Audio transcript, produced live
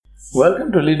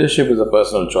Welcome to Leadership is a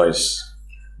Personal Choice.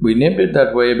 We named it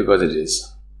that way because it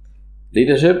is.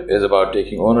 Leadership is about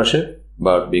taking ownership,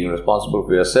 about being responsible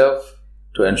for yourself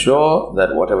to ensure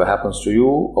that whatever happens to you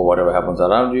or whatever happens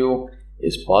around you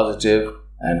is positive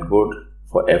and good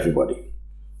for everybody.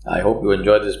 I hope you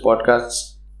enjoyed these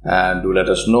podcasts and do let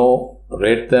us know,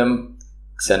 rate them,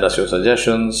 send us your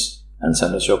suggestions and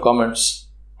send us your comments.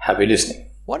 Happy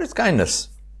listening. What is kindness?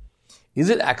 Is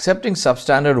it accepting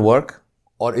substandard work?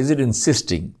 Or is it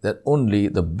insisting that only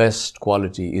the best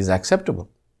quality is acceptable?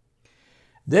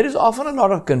 There is often a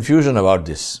lot of confusion about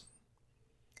this.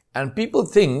 And people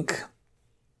think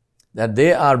that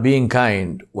they are being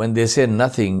kind when they say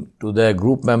nothing to their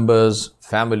group members,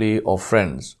 family, or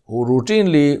friends who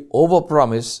routinely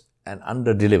overpromise and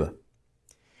underdeliver.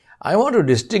 I want to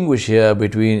distinguish here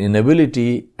between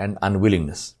inability and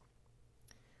unwillingness.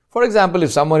 For example,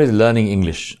 if someone is learning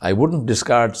English, I wouldn't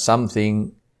discard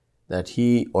something that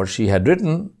he or she had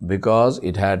written because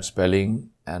it had spelling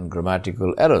and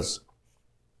grammatical errors.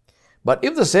 But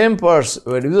if the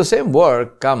same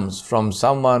work comes from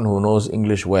someone who knows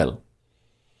English well,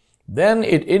 then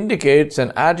it indicates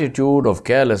an attitude of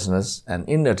carelessness and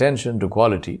inattention to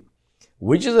quality,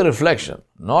 which is a reflection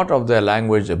not of their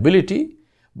language ability,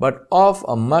 but of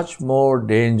a much more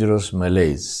dangerous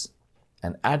malaise,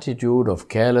 an attitude of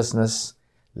carelessness,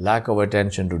 lack of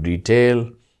attention to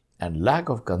detail, and lack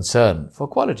of concern for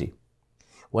quality.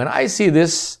 When I see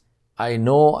this, I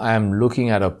know I am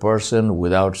looking at a person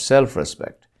without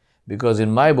self-respect, because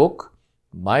in my book,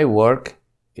 my work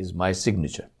is my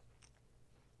signature.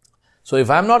 So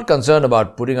if I'm not concerned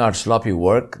about putting out sloppy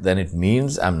work, then it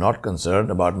means I'm not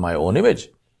concerned about my own image.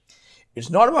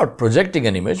 It's not about projecting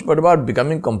an image, but about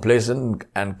becoming complacent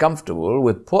and comfortable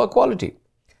with poor quality.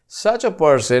 Such a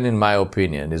person, in my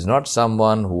opinion, is not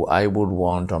someone who I would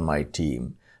want on my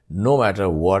team, no matter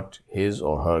what his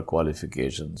or her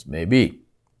qualifications may be.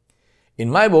 In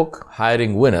my book,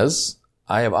 Hiring Winners,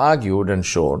 I have argued and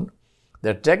shown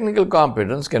that technical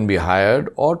competence can be hired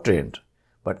or trained,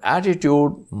 but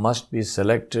attitude must be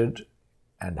selected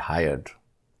and hired.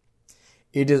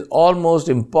 It is almost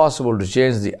impossible to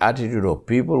change the attitude of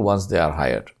people once they are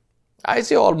hired. I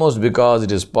say almost because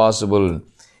it is possible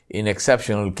in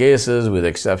exceptional cases with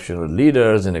exceptional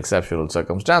leaders in exceptional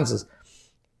circumstances.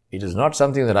 It is not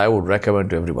something that I would recommend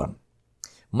to everyone.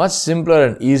 Much simpler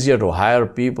and easier to hire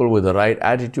people with the right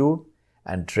attitude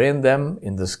and train them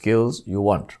in the skills you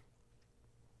want.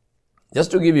 Just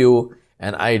to give you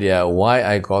an idea why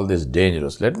I call this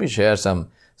dangerous, let me share some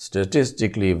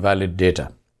statistically valid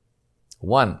data.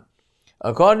 1.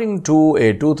 According to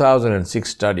a 2006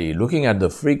 study looking at the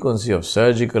frequency of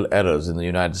surgical errors in the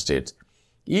United States,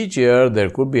 each year there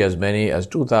could be as many as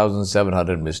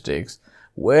 2,700 mistakes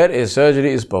where a surgery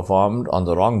is performed on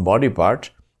the wrong body part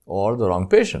or the wrong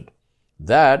patient.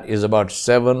 That is about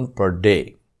 7 per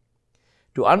day.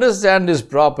 To understand this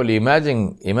properly,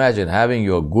 imagine having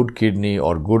your good kidney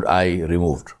or good eye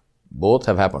removed. Both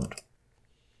have happened.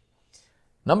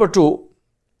 Number 2,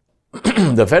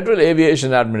 the Federal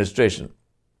Aviation Administration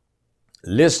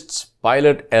lists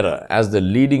pilot error as the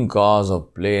leading cause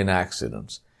of plane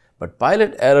accidents. But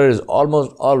pilot error is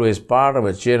almost always part of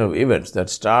a chain of events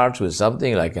that starts with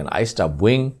something like an iced up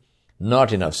wing,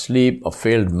 not enough sleep, a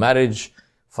failed marriage,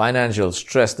 financial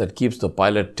stress that keeps the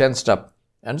pilot tensed up,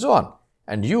 and so on.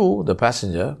 And you, the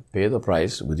passenger, pay the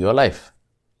price with your life.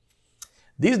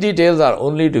 These details are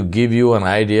only to give you an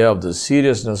idea of the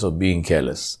seriousness of being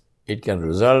careless. It can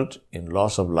result in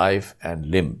loss of life and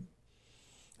limb.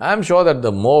 I am sure that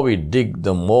the more we dig,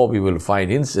 the more we will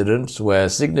find incidents where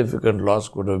significant loss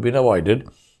could have been avoided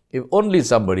if only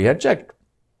somebody had checked.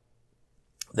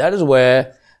 That is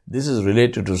where this is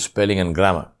related to spelling and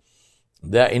grammar.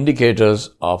 They are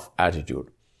indicators of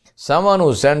attitude. Someone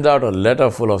who sends out a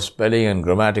letter full of spelling and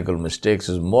grammatical mistakes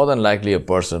is more than likely a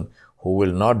person who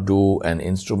will not do an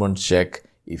instrument check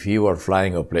if he were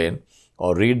flying a plane,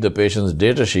 or read the patient's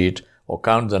data sheet, or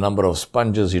count the number of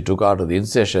sponges he took out of the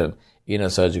incision in a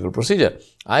surgical procedure.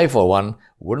 I, for one,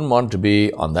 wouldn't want to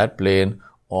be on that plane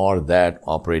or that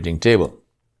operating table.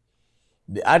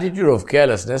 The attitude of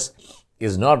carelessness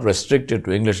is not restricted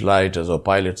to English writers or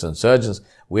pilots and surgeons.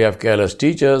 We have careless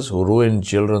teachers who ruin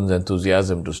children's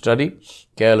enthusiasm to study,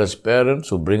 careless parents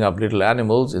who bring up little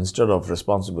animals instead of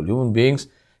responsible human beings,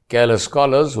 careless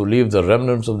scholars who leave the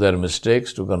remnants of their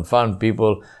mistakes to confound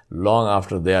people long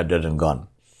after they are dead and gone.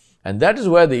 And that is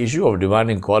where the issue of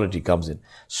demanding quality comes in.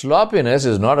 Sloppiness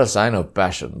is not a sign of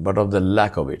passion, but of the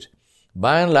lack of it.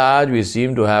 By and large, we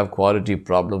seem to have quality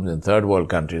problems in third world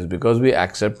countries because we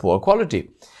accept poor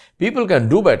quality. People can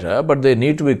do better, but they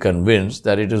need to be convinced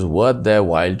that it is worth their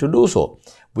while to do so.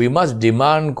 We must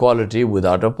demand quality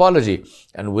without apology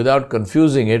and without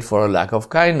confusing it for a lack of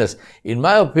kindness. In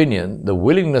my opinion, the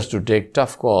willingness to take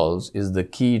tough calls is the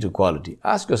key to quality.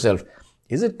 Ask yourself,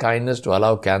 is it kindness to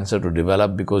allow cancer to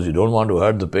develop because you don't want to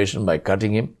hurt the patient by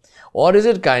cutting him? Or is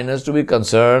it kindness to be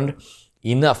concerned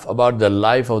enough about the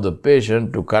life of the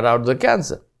patient to cut out the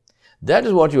cancer? That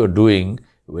is what you are doing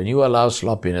when you allow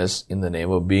sloppiness in the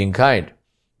name of being kind.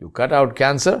 You cut out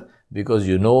cancer because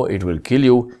you know it will kill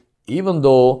you, even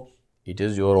though it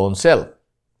is your own cell.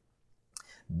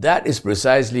 That is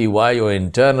precisely why your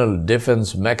internal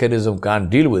defense mechanism can't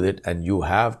deal with it, and you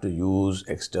have to use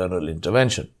external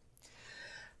intervention.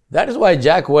 That is why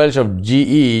Jack Welch of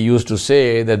GE used to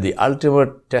say that the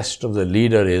ultimate test of the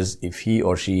leader is if he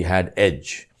or she had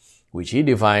edge, which he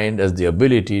defined as the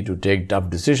ability to take tough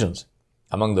decisions.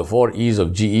 Among the 4 E's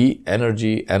of GE,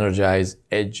 energy, energize,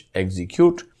 edge,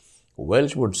 execute,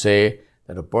 Welch would say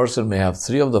that a person may have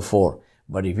 3 of the 4,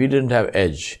 but if he didn't have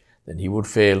edge, then he would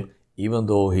fail even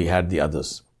though he had the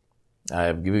others. I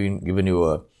have given you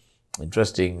a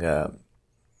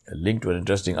link to an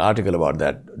interesting article about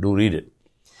that. Do read it.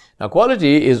 Now,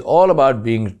 quality is all about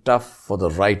being tough for the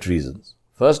right reasons.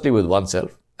 Firstly with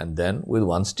oneself and then with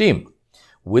one's team.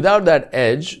 Without that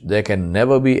edge, there can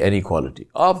never be any quality.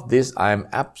 Of this, I am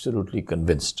absolutely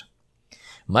convinced.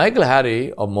 Michael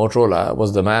Harry of Motorola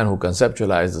was the man who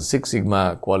conceptualized the Six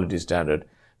Sigma quality standard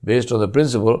based on the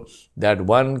principle that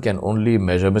one can only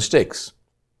measure mistakes.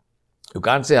 You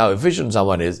can't say how efficient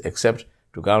someone is except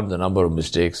to count the number of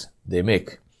mistakes they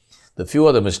make. The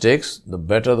fewer the mistakes, the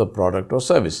better the product or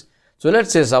service. So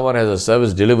let's say someone has a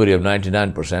service delivery of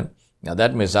 99%. Now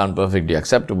that may sound perfectly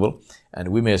acceptable, and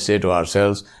we may say to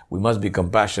ourselves, we must be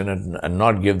compassionate and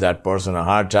not give that person a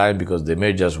hard time because they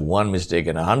made just one mistake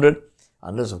in 100,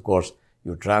 unless of course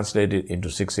you translate it into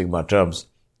Six Sigma terms,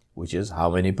 which is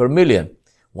how many per million.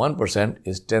 1%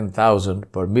 is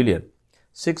 10,000 per million.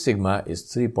 Six Sigma is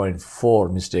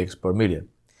 3.4 mistakes per million.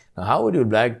 Now, how would you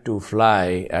like to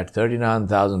fly at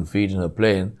 39,000 feet in a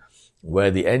plane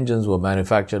where the engines were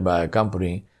manufactured by a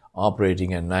company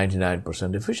operating at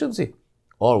 99% efficiency?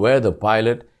 Or where the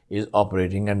pilot is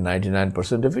operating at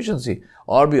 99% efficiency?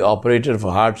 Or be operated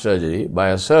for heart surgery by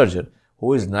a surgeon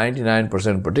who is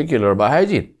 99% particular by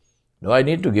hygiene? Do I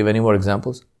need to give any more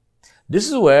examples? This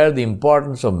is where the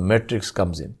importance of metrics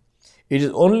comes in. It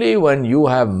is only when you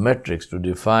have metrics to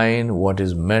define what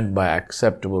is meant by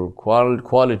acceptable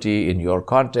quality in your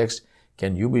context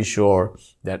can you be sure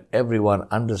that everyone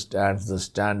understands the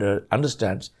standard,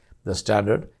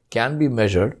 can be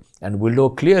measured, and will know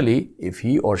clearly if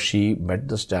he or she met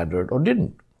the standard or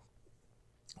didn't.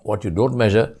 What you don't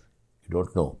measure, you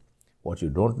don't know. What you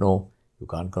don't know, you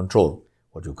can't control.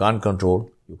 What you can't control,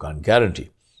 you can't guarantee.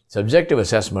 Subjective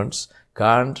assessments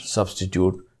can't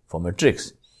substitute for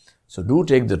metrics. So do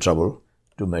take the trouble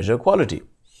to measure quality.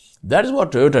 That is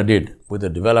what Toyota did with the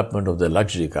development of their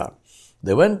luxury car.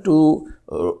 They went to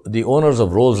the owners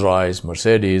of Rolls-Royce,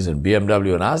 Mercedes and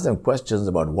BMW and asked them questions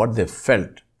about what they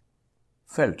felt,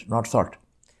 not thought,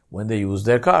 when they used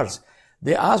their cars.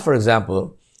 They asked, for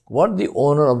example, what the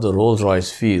owner of the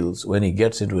Rolls-Royce feels when he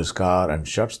gets into his car and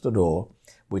shuts the door,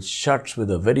 which shuts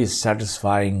with a very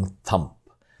satisfying thump,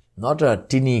 not a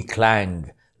tinny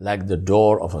clang like the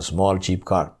door of a small cheap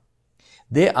car.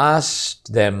 They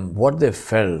asked them what they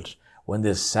felt when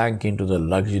they sank into the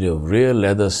luxury of real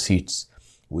leather seats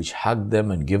which hugged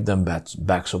them and give them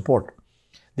back support.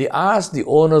 They asked the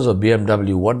owners of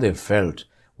BMW what they felt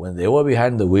when they were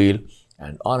behind the wheel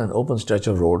and on an open stretch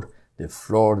of road they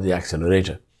floored the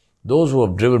accelerator. Those who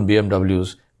have driven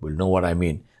BMWs will know what I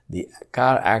mean. The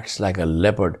car acts like a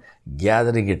leopard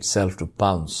gathering itself to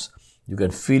pounce. You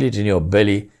can feel it in your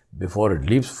belly before it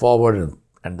leaps forward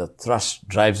and the thrust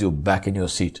drives you back in your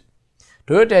seat.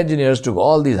 Toyota engineers took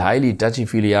all these highly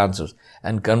touchy-feely answers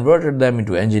and converted them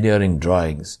into engineering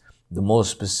drawings, the most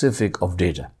specific of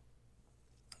data.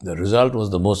 The result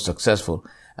was the most successful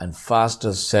and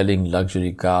fastest selling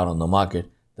luxury car on the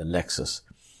market, the Lexus.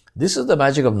 This is the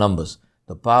magic of numbers,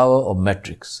 the power of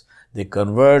metrics. They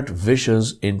convert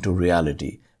visions into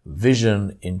reality,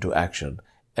 vision into action,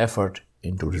 effort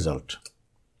into result.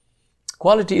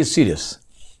 Quality is serious.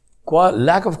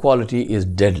 Lack of quality is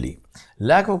deadly.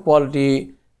 Lack of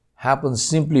quality happens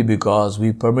simply because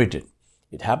we permit it.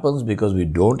 It happens because we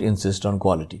don't insist on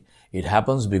quality. It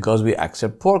happens because we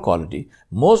accept poor quality,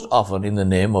 most often in the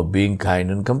name of being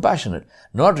kind and compassionate,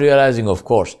 not realizing, of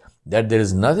course, that there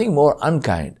is nothing more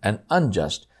unkind and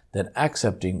unjust than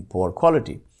accepting poor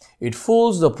quality. It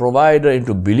fools the provider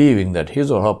into believing that his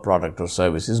or her product or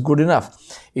service is good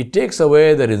enough. It takes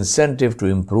away their incentive to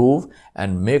improve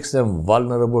and makes them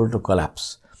vulnerable to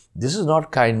collapse. This is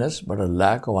not kindness, but a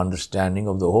lack of understanding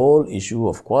of the whole issue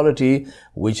of quality,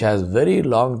 which has very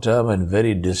long-term and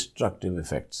very destructive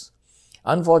effects.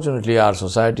 Unfortunately, our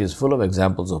society is full of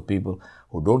examples of people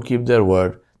who don't keep their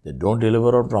word, they don't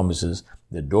deliver on promises,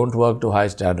 they don't work to high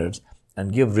standards,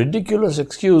 and give ridiculous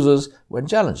excuses when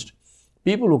challenged.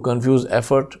 People who confuse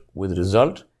effort with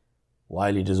result,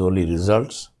 while it is only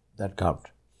results that count.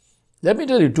 Let me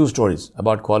tell you 2 stories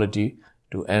about quality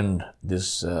to end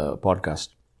this podcast.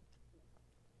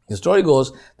 The story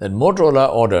goes that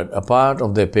Motorola ordered a part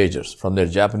of their pagers from their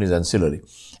Japanese ancillary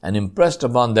and impressed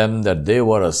upon them that they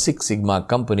were a Six Sigma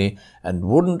company and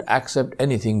wouldn't accept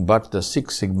anything but the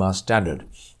Six Sigma standard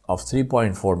of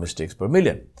 3.4 mistakes per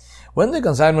million. When the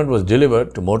consignment was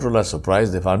delivered, to Motorola's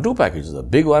surprise, they found 2 packages, a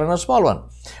big one and a small one.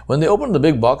 When they opened the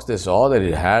big box, they saw that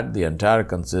it had the entire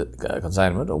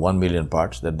consignment of 1 million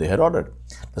parts that they had ordered.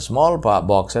 The small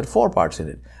box had 4 parts in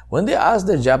it. When they asked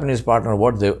their Japanese partner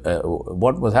what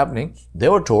was happening, they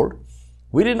were told,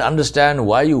 "We didn't understand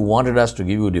why you wanted us to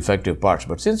give you defective parts,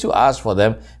 but since you asked for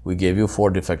them, we gave you 4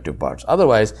 defective parts.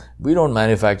 Otherwise, we don't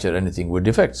manufacture anything with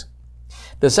defects."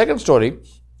 The second story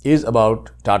is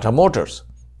about Tata Motors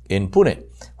in Pune,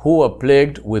 who were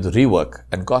plagued with rework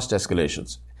and cost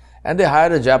escalations, and they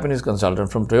hired a Japanese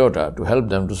consultant from Toyota to help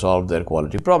them to solve their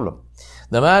quality problem.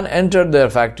 The man entered their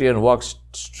factory and walked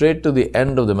straight to the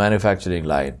end of the manufacturing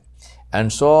line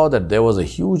and saw that there was a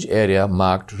huge area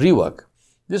marked rework.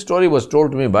 This story was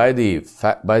told to me by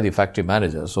the factory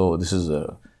manager, so this is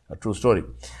a true story.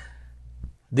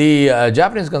 The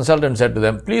Japanese consultant said to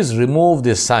them, "Please remove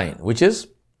this sign," which is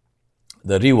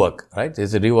the rework, right?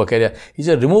 There's a rework area. He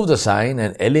said, "Remove the sign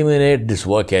and eliminate this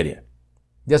work area."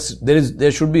 Yes,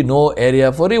 there should be no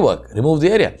area for rework. Remove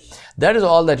the area. That is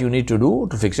all that you need to do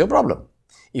to fix your problem.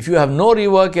 If you have no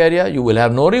rework area, you will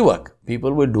have no rework.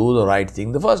 People will do the right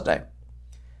thing the first time.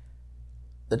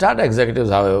 The Tata executives,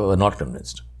 however, were not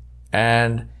convinced.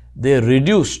 And they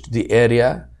reduced the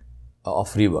area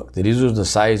of rework. They reduced the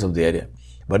size of the area.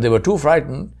 But they were too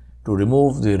frightened to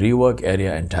remove the rework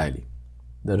area entirely.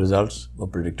 The results were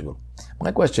predictable.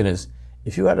 My question is,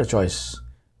 if you had a choice,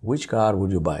 which car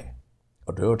would you buy?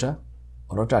 A Toyota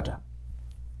or a Tata?